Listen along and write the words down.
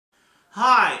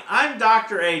Hi, I'm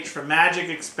Dr. H from Magic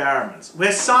Experiments,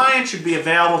 where science should be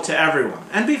available to everyone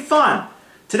and be fun.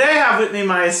 Today I have with me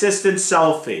my assistant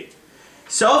Sophie.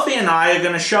 Sophie and I are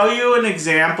going to show you an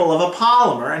example of a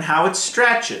polymer and how it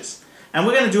stretches. And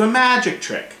we're going to do a magic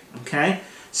trick, okay?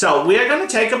 So we are going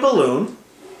to take a balloon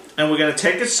and we're going to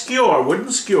take a skewer,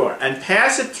 wooden skewer, and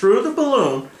pass it through the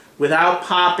balloon without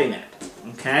popping it,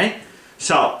 okay?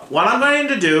 So what I'm going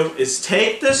to do is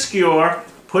take the skewer,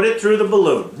 put it through the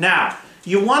balloon. Now,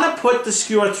 you want to put the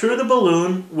skewer through the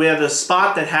balloon where the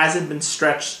spot that hasn't been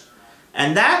stretched,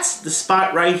 and that's the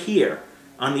spot right here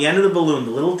on the end of the balloon,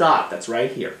 the little dot that's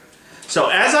right here. So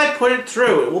as I put it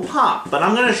through, it will pop, but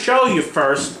I'm going to show you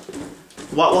first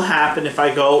what will happen if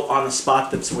I go on the spot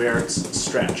that's where it's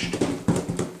stretched.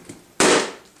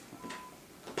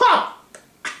 Pop!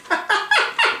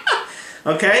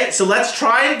 Okay, so let's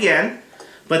try it again,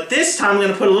 but this time I'm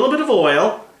going to put a little bit of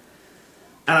oil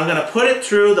and I'm going to put it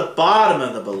through the bottom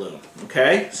of the balloon.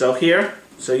 Okay, so here,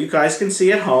 so you guys can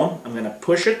see at home, I'm going to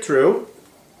push it through.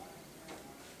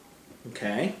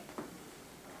 Okay.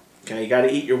 Okay, you got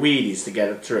to eat your Wheaties to get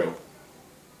it through.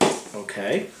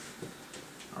 Okay.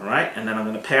 Alright, and then I'm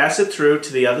going to pass it through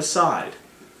to the other side.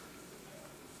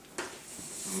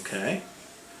 Okay.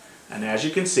 And as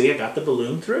you can see, I got the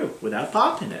balloon through without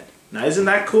popping it. Now, isn't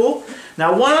that cool?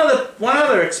 Now, one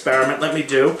other experiment let me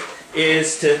do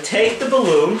is to take the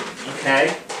balloon,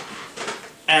 okay,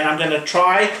 and I'm going to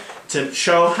try to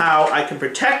show how I can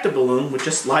protect the balloon with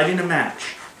just lighting a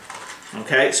match.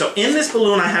 Okay, so in this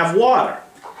balloon I have water.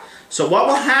 So what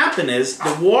will happen is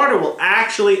the water will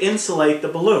actually insulate the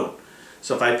balloon.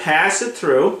 So if I pass it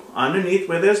through underneath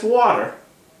where there's water,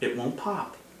 it won't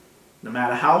pop, no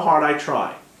matter how hard I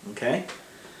try. Okay?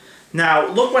 Now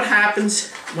look what happens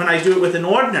when I do it with an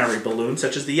ordinary balloon,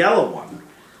 such as the yellow one.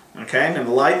 Okay, I'm going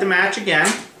to light the match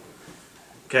again.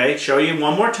 Okay, show you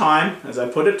one more time. As I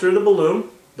put it through the balloon,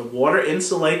 the water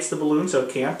insulates the balloon so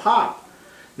it can't pop.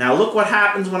 Now look what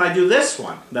happens when I do this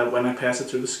one, that when I pass it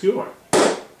through the skewer.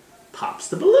 Pops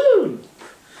the balloon.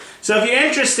 So if you're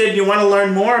interested and you want to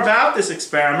learn more about this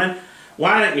experiment,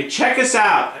 why don't you check us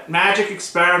out at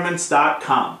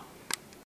magicexperiments.com.